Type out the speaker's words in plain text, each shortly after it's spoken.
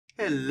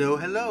Hello,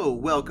 hello!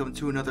 Welcome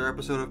to another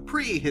episode of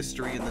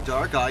Prehistory in the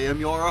Dark. I am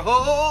your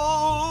host,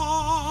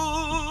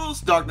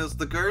 Darkness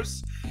the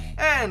Curse.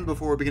 And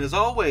before we begin, as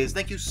always,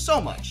 thank you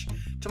so much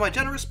to my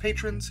generous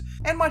patrons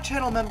and my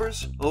channel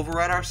members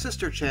over at our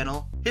sister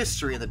channel,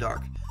 History in the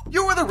Dark.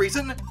 You are the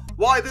reason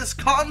why this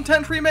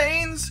content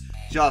remains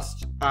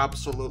just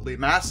absolutely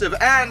massive.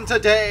 And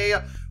today,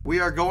 we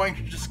are going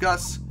to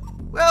discuss,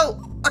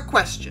 well, a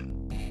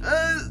question,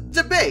 a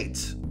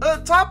debate,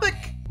 a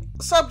topic,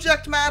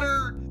 subject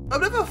matter, a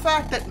bit of a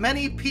fact that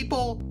many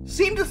people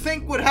seem to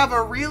think would have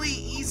a really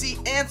easy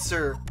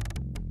answer,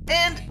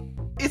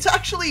 and it's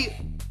actually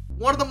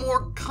one of the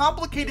more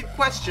complicated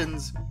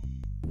questions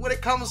when it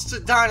comes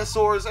to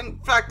dinosaurs, and in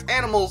fact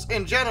animals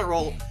in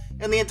general,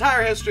 in the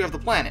entire history of the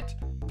planet.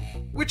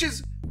 Which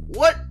is,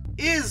 what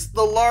is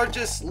the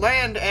largest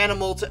land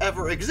animal to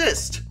ever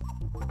exist?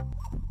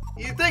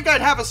 You'd think I'd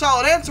have a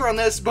solid answer on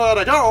this, but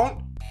I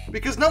don't,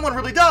 because no one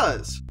really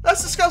does.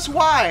 Let's discuss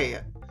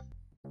why.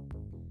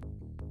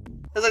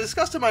 As I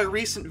discussed in my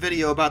recent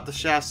video about the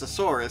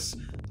Brachiosaurus,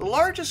 the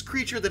largest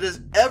creature that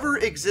has ever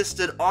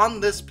existed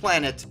on this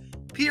planet,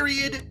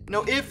 period,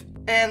 no ifs,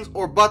 ands,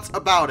 or buts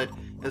about it,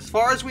 as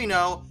far as we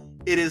know,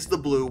 it is the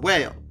blue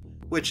whale,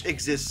 which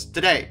exists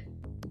today,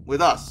 with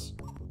us,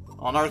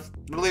 on Earth,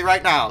 literally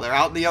right now. They're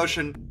out in the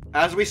ocean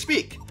as we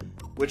speak,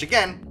 which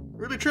again,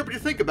 really trippy to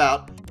think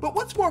about, but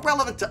what's more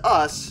relevant to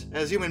us,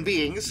 as human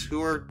beings,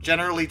 who are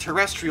generally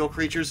terrestrial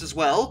creatures as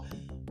well,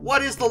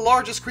 what is the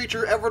largest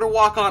creature ever to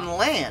walk on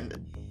land?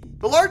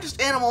 The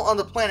largest animal on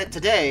the planet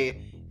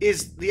today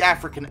is the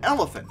African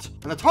elephant,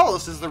 and the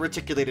tallest is the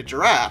reticulated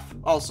giraffe,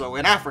 also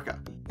in Africa.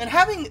 And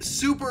having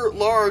super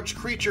large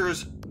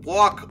creatures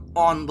walk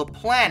on the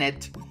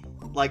planet,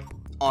 like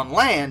on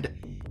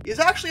land, is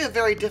actually a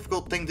very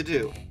difficult thing to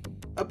do.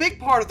 A big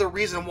part of the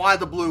reason why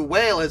the blue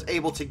whale is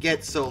able to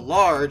get so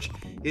large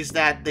is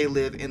that they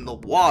live in the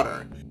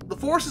water. The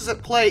forces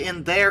at play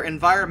in their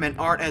environment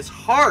aren't as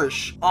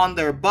harsh on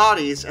their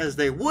bodies as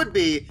they would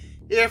be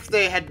if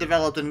they had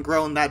developed and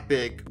grown that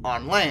big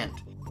on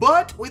land.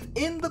 But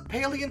within the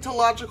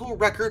paleontological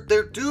record,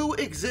 there do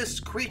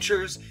exist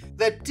creatures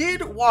that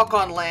did walk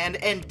on land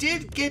and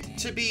did get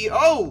to be,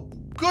 oh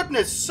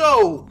goodness,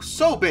 so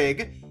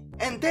big,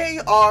 and they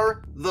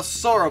are the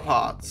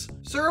sauropods.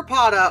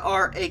 Sauropoda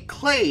are a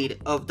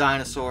clade of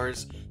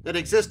dinosaurs that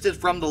existed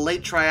from the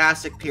late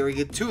Triassic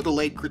period to the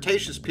late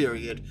Cretaceous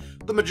period.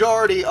 The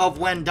majority of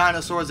when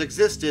dinosaurs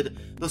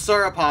existed, the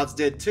sauropods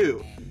did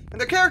too. And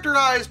they're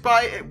characterized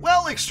by,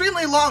 well,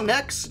 extremely long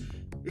necks,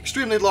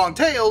 extremely long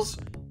tails,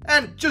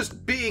 and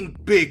just being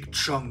big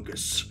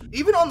chungus.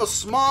 Even on the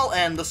small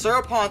end, the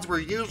sauropods were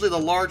usually the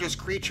largest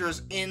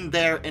creatures in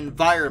their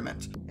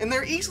environment, and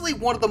they're easily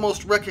one of the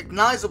most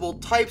recognizable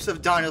types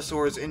of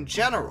dinosaurs in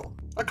general.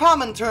 A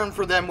common term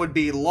for them would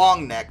be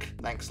long neck,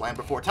 thanks Land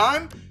Before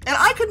Time, and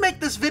I could make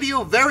this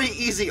video very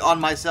easy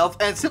on myself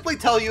and simply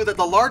tell you that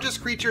the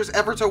largest creatures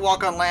ever to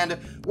walk on land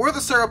were the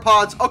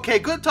sauropods. Okay,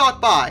 good talk,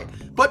 bye.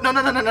 But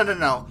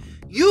no.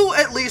 You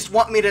at least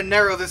want me to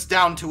narrow this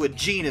down to a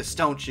genus,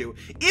 don't you?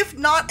 If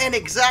not an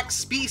exact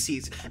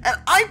species. And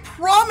I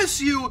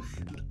promise you,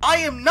 I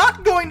am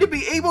not going to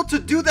be able to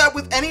do that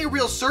with any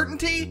real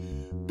certainty,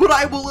 but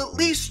I will at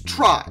least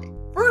try.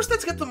 First,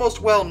 let's get the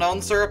most well-known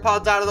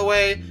sauropods out of the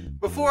way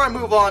before I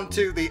move on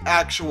to the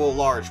actual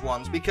large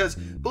ones, because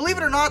believe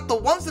it or not, the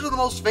ones that are the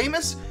most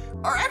famous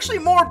are actually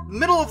more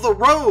middle of the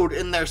road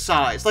in their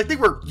size. Like, they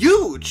were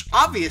huge,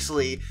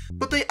 obviously,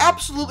 but they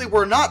absolutely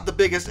were not the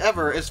biggest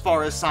ever as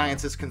far as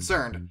science is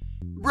concerned.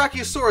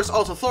 Brachiosaurus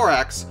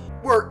altithorax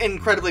were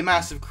incredibly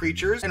massive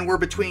creatures and were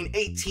between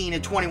 18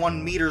 and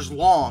 21 meters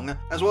long,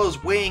 as well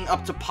as weighing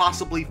up to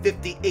possibly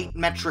 58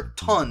 metric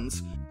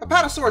tons.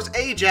 Apatosaurus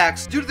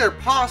ajax, due to their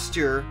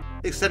posture,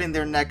 extending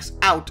their necks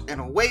out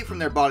and away from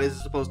their bodies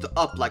as opposed to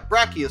up like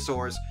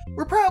brachiosaurs,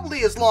 were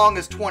probably as long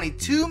as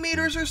 22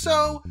 meters or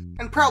so,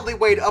 and probably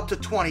weighed up to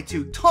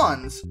 22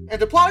 tons.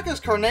 And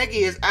Diplodocus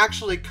carnegie is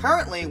actually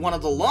currently one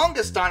of the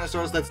longest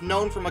dinosaurs that's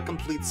known from a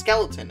complete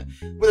skeleton,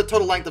 with a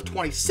total length of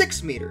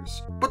 26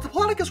 meters. But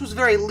Diplodocus was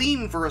very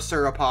lean for a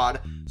sauropod,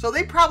 so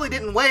they probably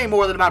didn't weigh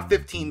more than about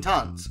 15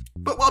 tons.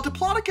 But while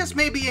Diplodocus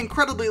may be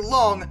incredibly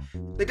long,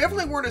 they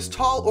definitely weren't as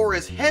tall or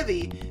as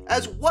heavy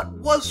as what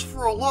was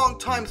for a long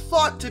time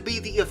thought to be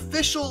the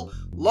official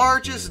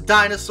largest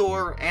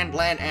dinosaur and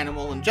land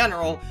animal in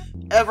general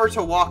ever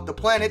to walk the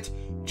planet,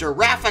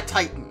 Giraffe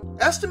Titan.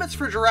 Estimates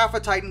for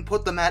Giraffe Titan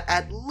put them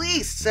at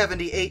least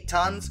 78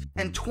 tons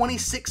and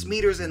 26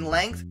 meters in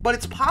length, but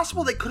it's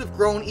possible they could have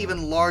grown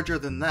even larger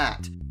than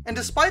that. And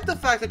despite the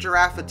fact that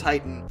Giraffe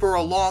Titan for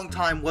a long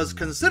time was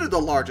considered the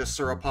largest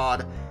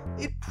sauropod,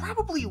 it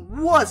probably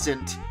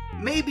wasn't.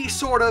 Maybe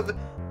sort of.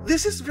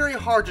 This is very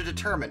hard to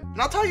determine,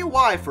 and I'll tell you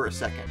why for a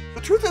second.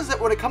 The truth is that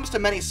when it comes to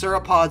many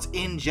sauropods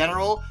in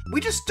general, we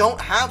just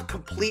don't have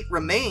complete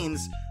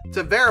remains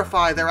to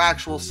verify their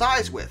actual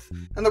size with.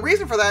 And the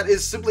reason for that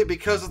is simply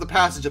because of the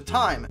passage of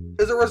time.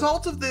 As a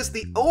result of this,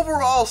 the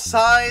overall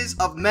size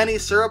of many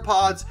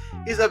sauropods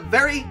is a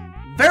very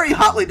very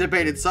hotly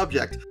debated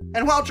subject.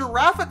 And while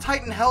Giraffe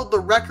Titan held the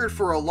record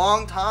for a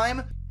long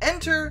time,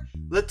 enter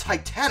the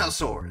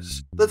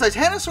Titanosaurs. The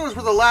Titanosaurs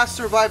were the last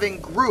surviving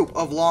group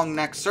of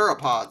long-necked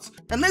sauropods,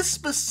 and this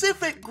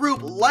specific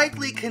group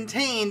likely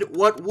contained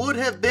what would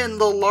have been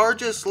the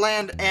largest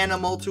land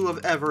animal to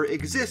have ever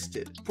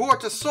existed.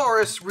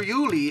 Portasaurus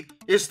Ryuli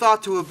is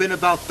thought to have been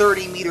about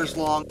 30 meters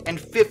long and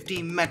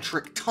 50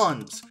 metric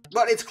tons.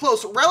 But its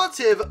close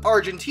relative,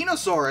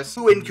 Argentinosaurus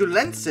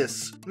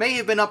huinculensis, may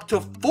have been up to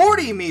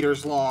 40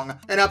 meters long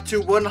and up to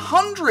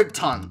 100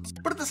 tons.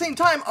 But at the same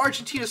time,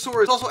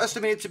 Argentinosaurus is also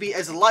estimated to be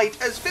as light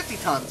as 50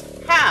 tons,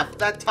 half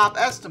that top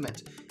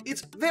estimate.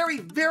 It's very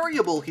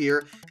variable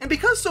here, and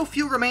because so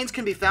few remains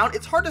can be found,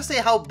 it's hard to say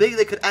how big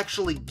they could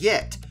actually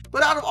get.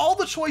 But out of all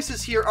the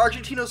choices here,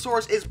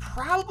 Argentinosaurus is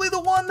probably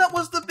the one that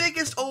was the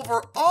biggest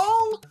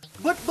overall.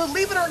 But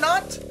believe it or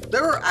not,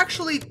 there are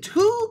actually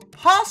two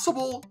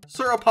possible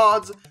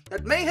sauropods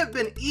that may have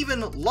been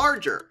even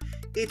larger.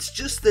 It's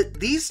just that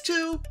these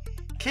two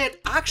can't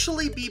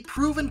actually be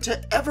proven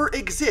to ever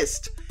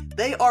exist.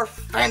 They are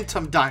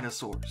phantom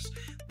dinosaurs.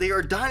 They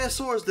are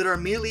dinosaurs that are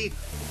merely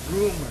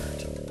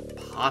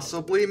rumored,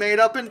 possibly made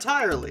up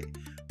entirely.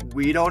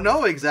 We don't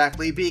know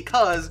exactly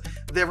because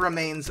their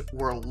remains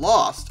were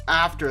lost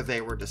after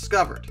they were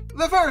discovered.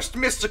 The first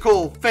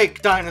mystical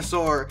fake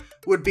dinosaur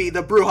would be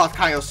the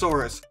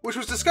Brachiosaurus, which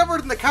was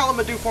discovered in the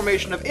Kalamadu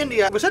Formation of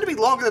India. It was said to be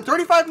longer than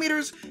 35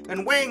 meters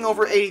and weighing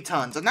over 80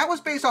 tons, and that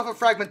was based off of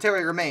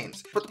fragmentary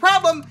remains. But the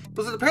problem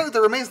was that apparently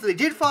the remains that they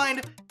did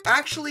find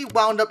actually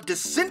wound up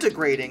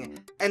disintegrating,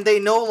 and they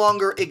no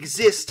longer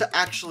exist to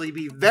actually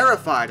be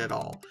verified at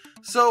all.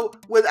 So,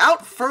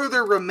 without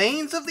further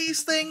remains of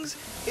these things,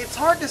 it's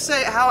hard to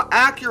say how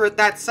accurate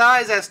that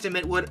size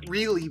estimate would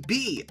really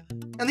be.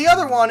 And the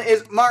other one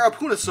is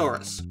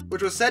Apatosaurus,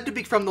 which was said to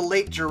be from the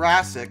late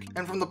Jurassic,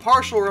 and from the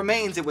partial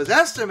remains it was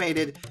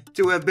estimated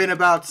to have been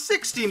about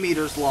 60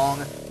 meters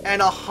long and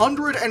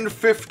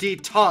 150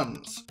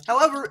 tons.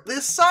 However,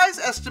 this size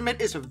estimate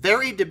is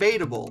very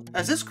debatable,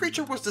 as this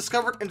creature was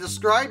discovered and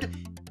described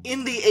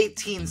in the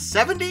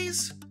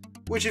 1870s,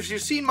 which if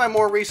you've seen my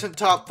more recent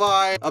top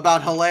 5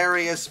 about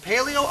hilarious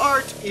paleo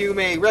art, you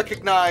may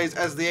recognize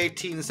as the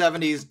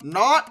 1870s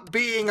not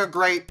being a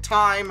great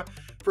time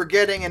for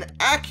getting an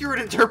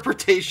accurate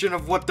interpretation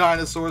of what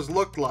dinosaurs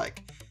looked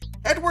like.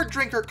 Edward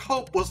Drinker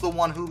Cope was the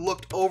one who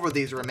looked over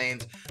these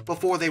remains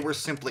before they were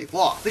simply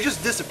lost. They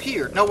just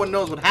disappeared. No one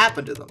knows what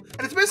happened to them.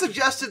 And it's been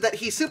suggested that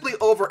he simply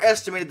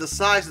overestimated the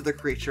size of the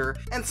creature,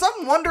 and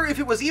some wonder if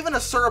it was even a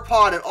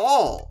sauropod at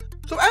all.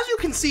 So as you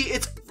can see,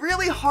 it's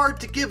really hard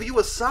to give you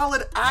a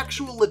solid,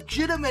 actual,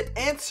 legitimate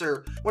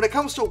answer when it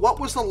comes to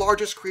what was the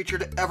largest creature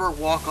to ever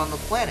walk on the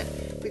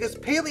planet, because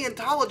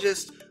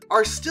paleontologists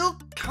are still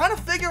kind of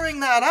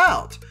figuring that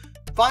out,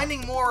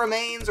 finding more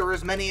remains or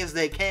as many as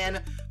they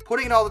can,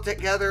 putting it all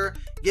together,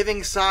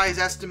 giving size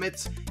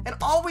estimates, and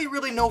all we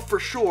really know for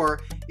sure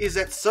is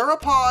that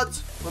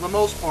sauropods, for the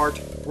most part,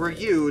 were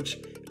huge,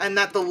 and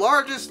that the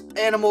largest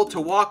animal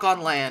to walk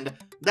on land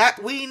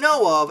that we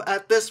know of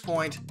at this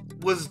point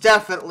was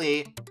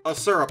definitely a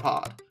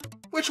sauropod.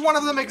 Which one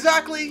of them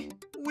exactly?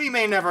 We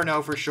may never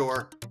know for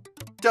sure.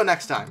 Till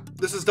next time,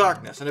 this is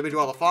Darkness, and I bid you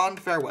all a fond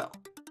farewell.